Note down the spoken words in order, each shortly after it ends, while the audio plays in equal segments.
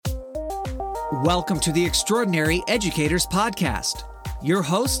Welcome to the Extraordinary Educators Podcast. Your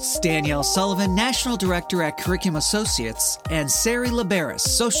hosts, Danielle Sullivan, National Director at Curriculum Associates, and Sari Liberis,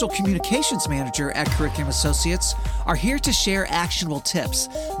 Social Communications Manager at Curriculum Associates, are here to share actionable tips,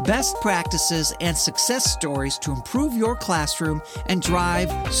 best practices, and success stories to improve your classroom and drive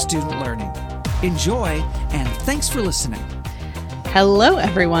student learning. Enjoy, and thanks for listening. Hello,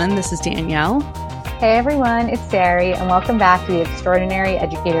 everyone. This is Danielle. Hey, everyone. It's Sari, and welcome back to the Extraordinary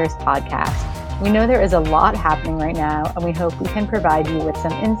Educators Podcast. We know there is a lot happening right now, and we hope we can provide you with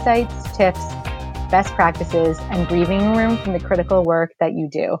some insights, tips, best practices, and breathing room from the critical work that you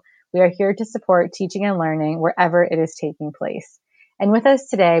do. We are here to support teaching and learning wherever it is taking place. And with us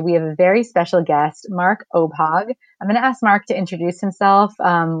today, we have a very special guest, Mark Obhag. I'm going to ask Mark to introduce himself.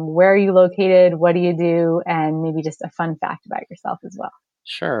 Where are you located? What do you do? And maybe just a fun fact about yourself as well.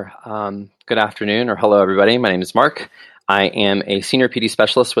 Sure. Good afternoon, or hello, everybody. My name is Mark. I am a senior PD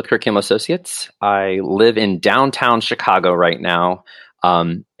specialist with Curriculum Associates. I live in downtown Chicago right now.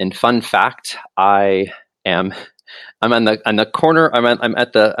 And fun fact, I'm on the corner. I'm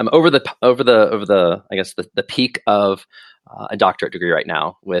over the I guess the peak of a doctorate degree right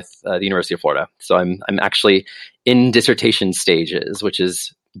now with the University of Florida. So I'm actually in dissertation stages, which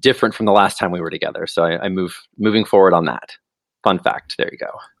is different from the last time we were together. So I'm moving forward on that. Fun fact. There you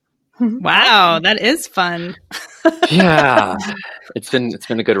go. Wow, that is fun. Yeah, it's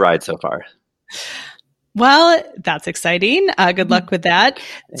been a good ride so far. Well, that's exciting. Good luck with that.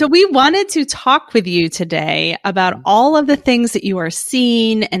 So we wanted to talk with you today about all of the things that you are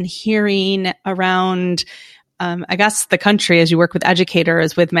seeing and hearing around, I guess, the country as you work with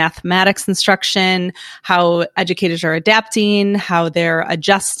educators with mathematics instruction, how educators are adapting, how they're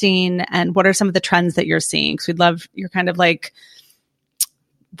adjusting, and what are some of the trends that you're seeing? Because we'd love your kind of like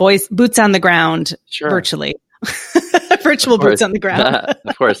boots on the ground, Sure. Virtually. Virtual boots on the ground.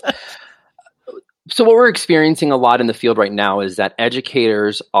 Of course. So what we're experiencing a lot in the field right now is that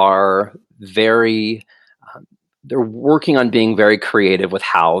educators are they're working on being very creative with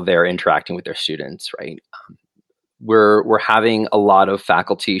how they're interacting with their students, right? We're having a lot of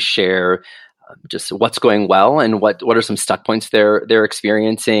faculty share just what's going well and what are some stuck points they're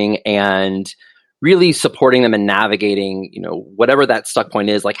experiencing, and really supporting them in navigating, whatever that stuck point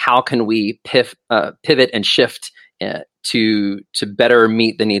is. Like, how can we pivot and shift to better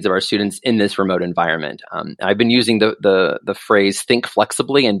meet the needs of our students in this remote environment? I've been using the phrase "think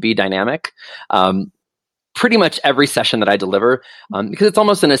flexibly and be dynamic" pretty much every session that I deliver, because it's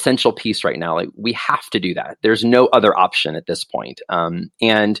almost an essential piece right now. Like, we have to do that. There's no other option at this point.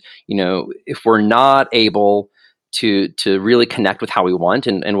 And if we're not able to really connect with how we want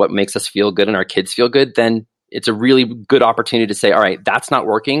and what makes us feel good and our kids feel good, then it's a really good opportunity to say, all right, that's not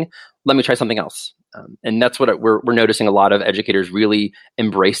working. Let me try something else. And that's what we're noticing. A lot of educators really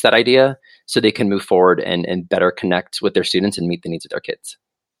embrace that idea so they can move forward and better connect with their students and meet the needs of their kids.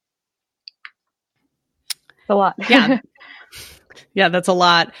 A lot. Yeah. Yeah, that's a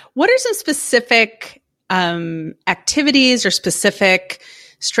lot. What are some specific activities or specific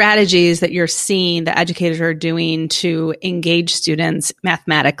strategies that you're seeing that educators are doing to engage students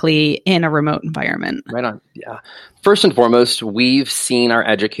mathematically in a remote environment? Right on. Yeah. First and foremost, we've seen our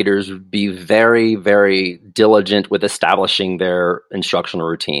educators be very, very diligent with establishing their instructional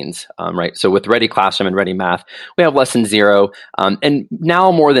routines, right? So with Ready Classroom and Ready Math, we have Lesson Zero. And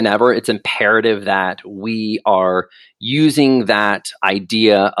now more than ever, it's imperative that we are using that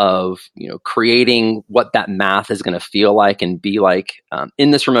idea of, creating what that math is going to feel like and be like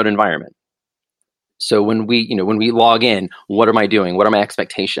in this remote environment. So when we log in, what am I doing? What are my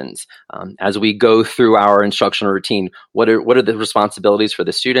expectations? As we go through our instructional routine, what are the responsibilities for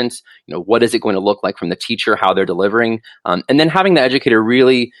the students? What is it going to look like from the teacher, how they're delivering? And then having the educator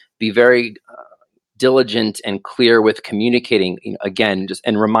really be very diligent and clear with communicating, again,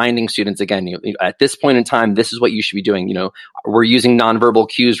 and reminding students again, at this point in time, this is what you should be doing. We're using nonverbal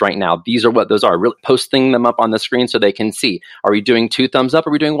cues right now. These are what those are. Really posting them up on the screen so they can see. Are we doing 2 thumbs up?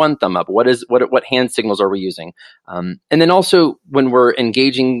 Are we doing 1 thumb up? What hand signals are we using? And then also when we're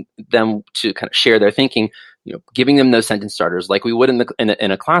engaging them to kind of share their thinking, giving them those sentence starters like we would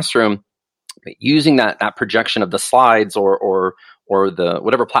in a classroom, using that projection of the slides or the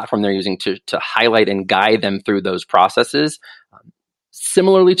whatever platform they're using to highlight and guide them through those processes,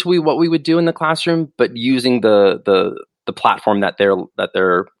 similarly to what we would do in the classroom, but using the platform that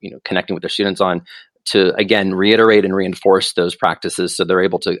they're connecting with their students on to, again, reiterate and reinforce those practices so they're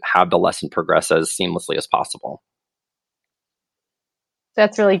able to have the lesson progress as seamlessly as possible.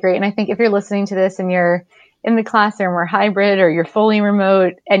 That's really great. And I think if you're listening to this and you're in the classroom or hybrid or you're fully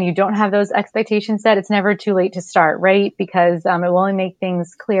remote and you don't have those expectations set, it's never too late to start, right? Because it will only make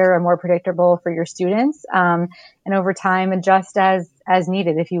things clearer and more predictable for your students. And over time, adjust as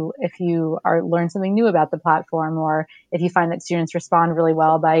needed. If you learn something new about the platform, or if you find that students respond really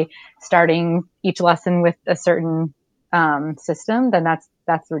well by starting each lesson with a certain system, then that's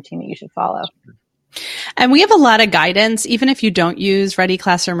the routine that you should follow. And we have a lot of guidance. Even if you don't use Ready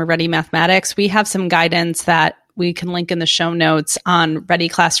Classroom or Ready Mathematics, we have some guidance that we can link in the show notes on Ready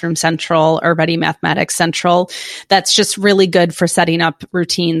Classroom Central or Ready Mathematics Central. That's just really good for setting up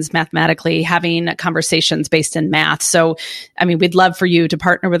routines mathematically, having conversations based in math. So, I mean, we'd love for you to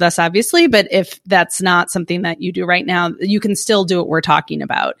partner with us, obviously, but if that's not something that you do right now, you can still do what we're talking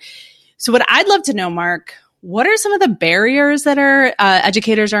about. So what I'd love to know, Mark, what are some of the barriers that our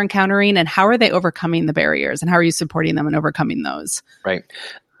educators are encountering, and how are they overcoming the barriers, and how are you supporting them in overcoming those? Right.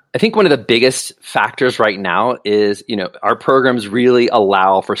 I think one of the biggest factors right now is, our programs really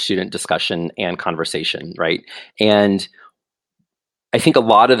allow for student discussion and conversation, right? And I think a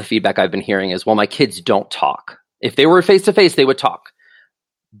lot of the feedback I've been hearing is, well, my kids don't talk. If they were face-to-face, they would talk.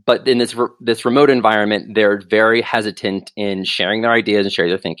 But in this remote environment, they're very hesitant in sharing their ideas and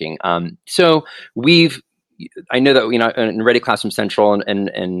sharing their thinking. So I know that in Ready Classroom Central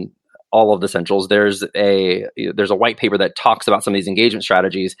and all of the centrals, there's a white paper that talks about some of these engagement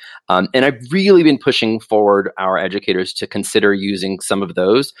strategies, and I've really been pushing forward our educators to consider using some of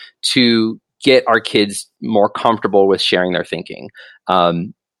those to get our kids more comfortable with sharing their thinking.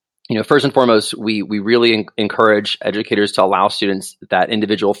 First and foremost, we really encourage educators to allow students that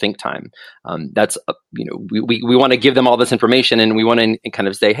individual think time. That's we want to give them all this information, and we want to kind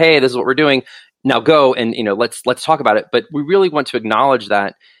of say, hey, this is what we're doing. Now go and let's talk about it. But we really want to acknowledge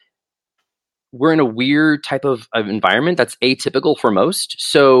that we're in a weird type of environment that's atypical for most.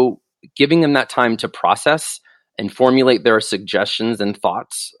 So giving them that time to process and formulate their suggestions and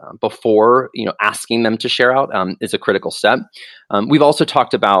thoughts before asking them to share out is a critical step. We've also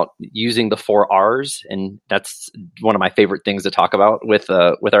talked about using the 4 R's, and that's one of my favorite things to talk about with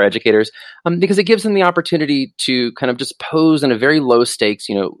our educators, because it gives them the opportunity to kind of just pose in a very low stakes.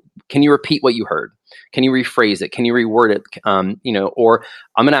 Can you repeat what you heard? Can you rephrase it? Can you reword it? Or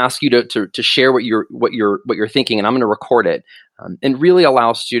I'm going to ask you to share what you're thinking, and I'm going to record it, and really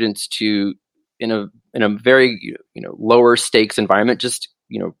allow students to in a very lower stakes environment just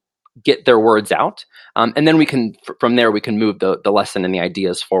get their words out, and then from there we can move the lesson and the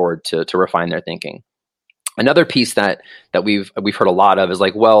ideas forward to refine their thinking. Another piece that we've heard a lot of is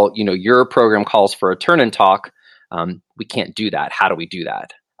like, well, your program calls for a turn and talk. We can't do that. How do we do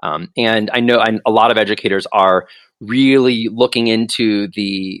that? And I know a lot of educators are really looking into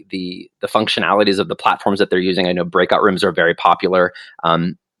the functionalities of the platforms that they're using. I know breakout rooms are very popular.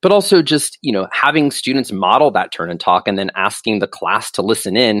 But also just, having students model that turn and talk, and then asking the class to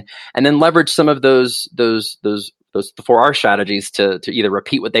listen in, and then leverage some of those the 4R strategies to either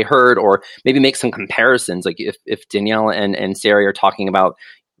repeat what they heard or maybe make some comparisons. Like if Danielle and Sari are talking about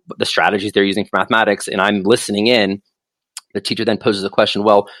the strategies they're using for mathematics and I'm listening in, the teacher then poses a question,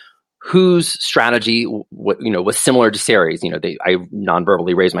 well, whose strategy was similar to Sari's? I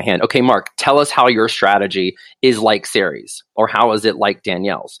non-verbally raise my hand. Okay, Mark, tell us how your strategy is like Sari's, or how is it like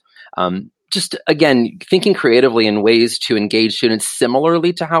Danielle's? Just again, thinking creatively in ways to engage students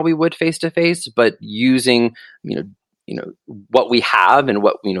similarly to how we would face-to-face, but using what we have and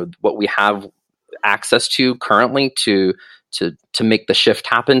what we have access to currently to make the shift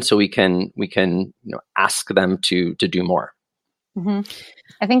happen, so we can ask them to do more. Mm-hmm.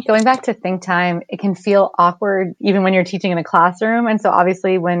 I think going back to think time, it can feel awkward even when you're teaching in a classroom. And so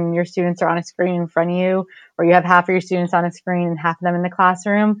obviously when your students are on a screen in front of you, or you have half of your students on a screen and half of them in the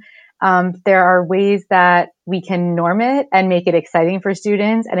classroom, there are ways that we can norm it and make it exciting for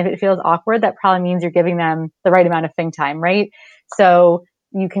students. And if it feels awkward, that probably means you're giving them the right amount of think time, right? So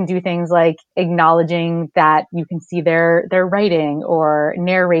you can do things like acknowledging that you can see their writing, or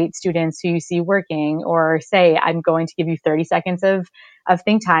narrate students who you see working, or say, I'm going to give you 30 seconds of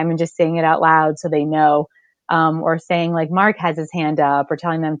think time, and just saying it out loud so they know, or saying like Mark has his hand up, or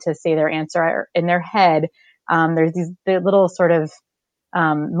telling them to say their answer in their head. There's these little sort of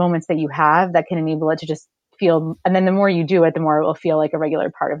moments that you have that can enable it to just feel, and then the more you do it, the more it will feel like a regular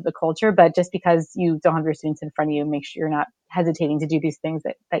part of the culture. But just because you don't have your students in front of you, make sure you're not hesitating to do these things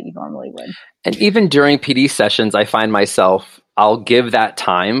that you normally would. And even during PD sessions, I find myself, I'll give that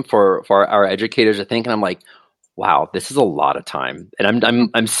time for our educators to think, and I'm like, wow, this is a lot of time. And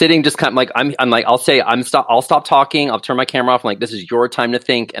I'm sitting just kind of like, I'm like, I'll say, I'll stop talking. I'll turn my camera off. I'm like, this is your time to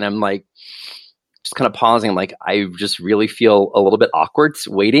think. And I'm like, just kind of pausing. I'm like, I just really feel a little bit awkward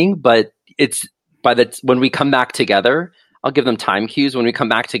waiting, but it's when we come back together, I'll give them time cues. When we come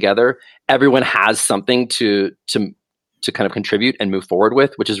back together, everyone has something to kind of contribute and move forward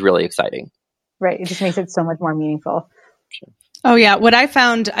with, which is really exciting. Right. It just makes it so much more meaningful. Sure. Oh, yeah. What I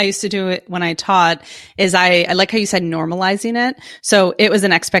found I used to do it when I taught is I like how you said normalizing it. So it was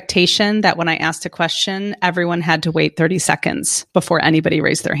an expectation that when I asked a question, everyone had to wait 30 seconds before anybody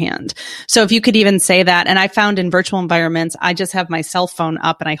raised their hand. So if you could even say that, and I found in virtual environments, I just have my cell phone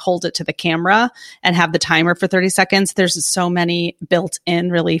up and I hold it to the camera and have the timer for 30 seconds. There's so many built-in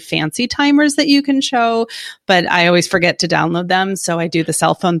really fancy timers that you can show, but I always forget to download them. So I do the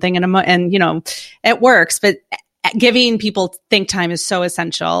cell phone thing and you know, it works, but giving people think time is so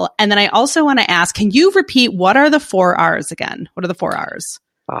essential. And then I also want to ask, can you repeat what are the 4 R's again? What are the 4 R's?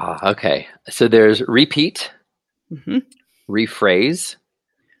 Okay. So there's repeat, rephrase,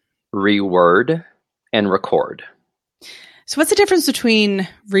 reword, and record. So what's the difference between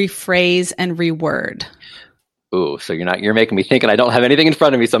rephrase and reword? Ooh, so you're making me think, and I don't have anything in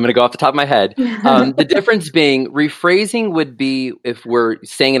front of me, so I'm going to go off the top of my head. The difference being rephrasing would be if we're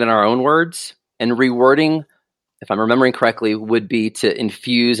saying it in our own words, and rewording, if I'm remembering correctly, would be to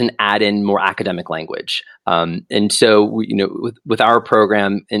infuse and add in more academic language. And so, with our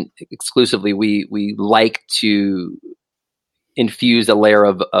program, and exclusively, we like to infuse a layer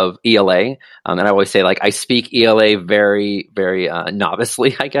of ELA. And I always say, like, I speak ELA very, very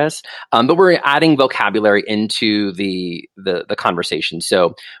novicely, I guess. But we're adding vocabulary into the conversation.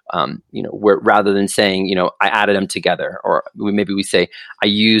 So, we're, rather than saying, I added them together, or maybe we say, I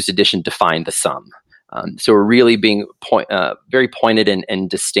used addition to find the sum. So we're really being very pointed and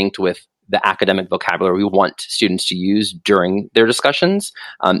distinct with the academic vocabulary we want students to use during their discussions.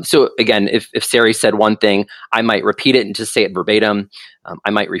 So again, if Sari said one thing, I might repeat it and just say it verbatim. I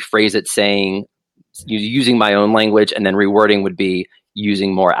might rephrase it saying, using my own language, and then rewording would be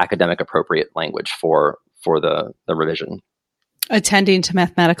using more academic appropriate language for the revision. Attending to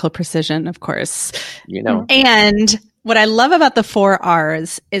mathematical precision, of course. And what I love about the 4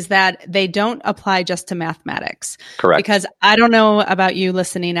 R's is that they don't apply just to mathematics. Correct. Because I don't know about you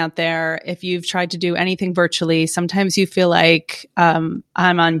listening out there, if you've tried to do anything virtually, sometimes you feel like I'm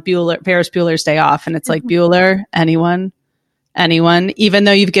on Ferris Bueller's Day Off, and it's like, Bueller, anyone, even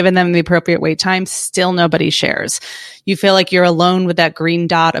though you've given them the appropriate wait time, still nobody shares. You feel like you're alone with that green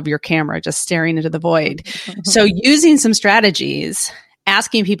dot of your camera, just staring into the void. So using some strategies,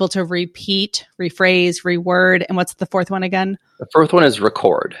 asking people to repeat, rephrase, reword, and what's the 4th one again? The 4th one is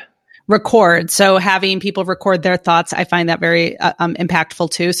record. Record. So having people record their thoughts, I find that very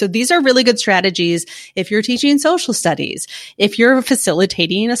impactful too. So these are really good strategies if you're teaching social studies, if you're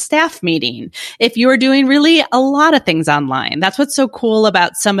facilitating a staff meeting, if you're doing really a lot of things online. That's what's so cool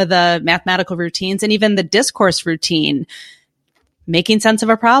about some of the mathematical routines and even the discourse routine. Making sense of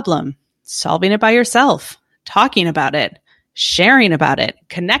a problem, solving it by yourself, talking about it, sharing about it,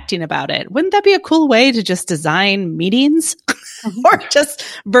 connecting about it. Wouldn't that be a cool way to just design meetings or just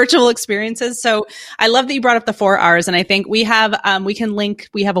virtual experiences? So I love that you brought up the 4 R's. And I think we have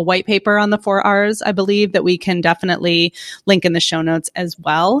a white paper on the 4 R's, I believe, that we can definitely link in the show notes as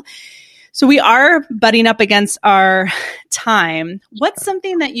well. So we are butting up against our time. What's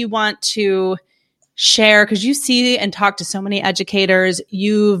something that you want to share? Because you see and talk to so many educators.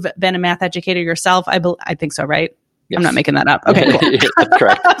 You've been a math educator yourself. I think so, right? Yes. I'm not making that up. Okay, cool. That's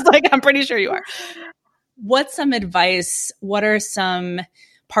correct. I was like, I'm pretty sure you are. What's some advice? What are some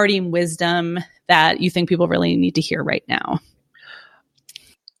parting wisdom that you think people really need to hear right now?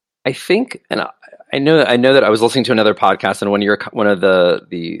 I think, and I know that I was listening to another podcast, and one of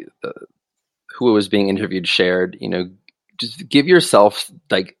the who was being interviewed shared, just give yourself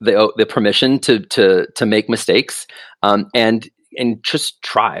like the permission to make mistakes, and just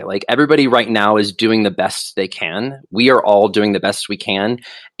try. Like, everybody right now is doing the best they can. We are all doing the best we can.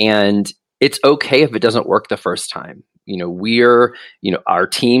 And it's okay if it doesn't work the first time. Our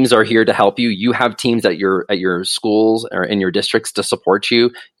teams are here to help you. You have teams at your schools or in your districts to support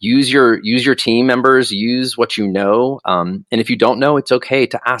you. Use your team members, use what you know. And if you don't know, it's okay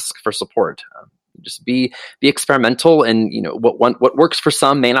to ask for support. Just be experimental, and what works for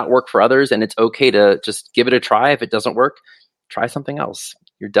some may not work for others. And it's okay to just give it a try. If it doesn't work, try something else.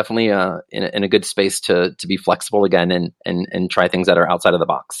 You're definitely in a good space to be flexible again and try things that are outside of the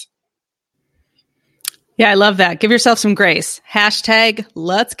box. Yeah, I love that. Give yourself some grace. #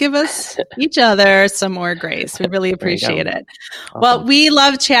 let's give us each other some more grace. We really appreciate it. Awesome. Well, we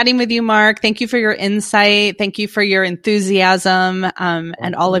love chatting with you, Mark. Thank you for your insight. Thank you for your enthusiasm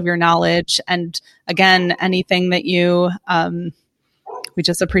and all of your knowledge. And again, anything that we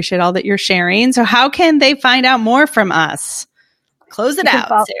just appreciate all that you're sharing. So how can they find out more from us? Close it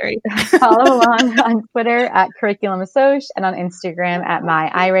out, Sari. Follow along on Twitter at Curriculum Assoc and on Instagram at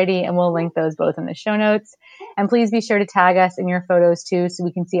MyIReady, and we'll link those both in the show notes. And please be sure to tag us in your photos too, so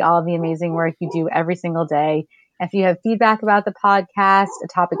we can see all of the amazing work you do every single day. If you have feedback about the podcast, a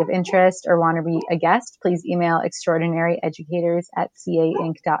topic of interest, or want to be a guest, please email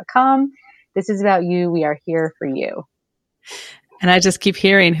extraordinaryeducators@cainc.com. This is about you. We are here for you. And I just keep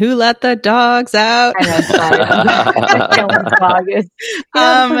hearing, who let the dogs out? I know, Dylan's dog is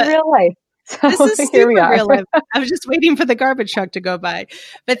real life. So this is super real life. I was just waiting for the garbage truck to go by.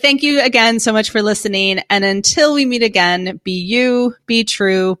 But thank you again so much for listening. And until we meet again, be you, be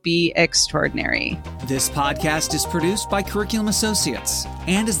true, be extraordinary. This podcast is produced by Curriculum Associates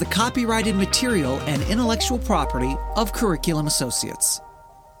and is the copyrighted material and intellectual property of Curriculum Associates.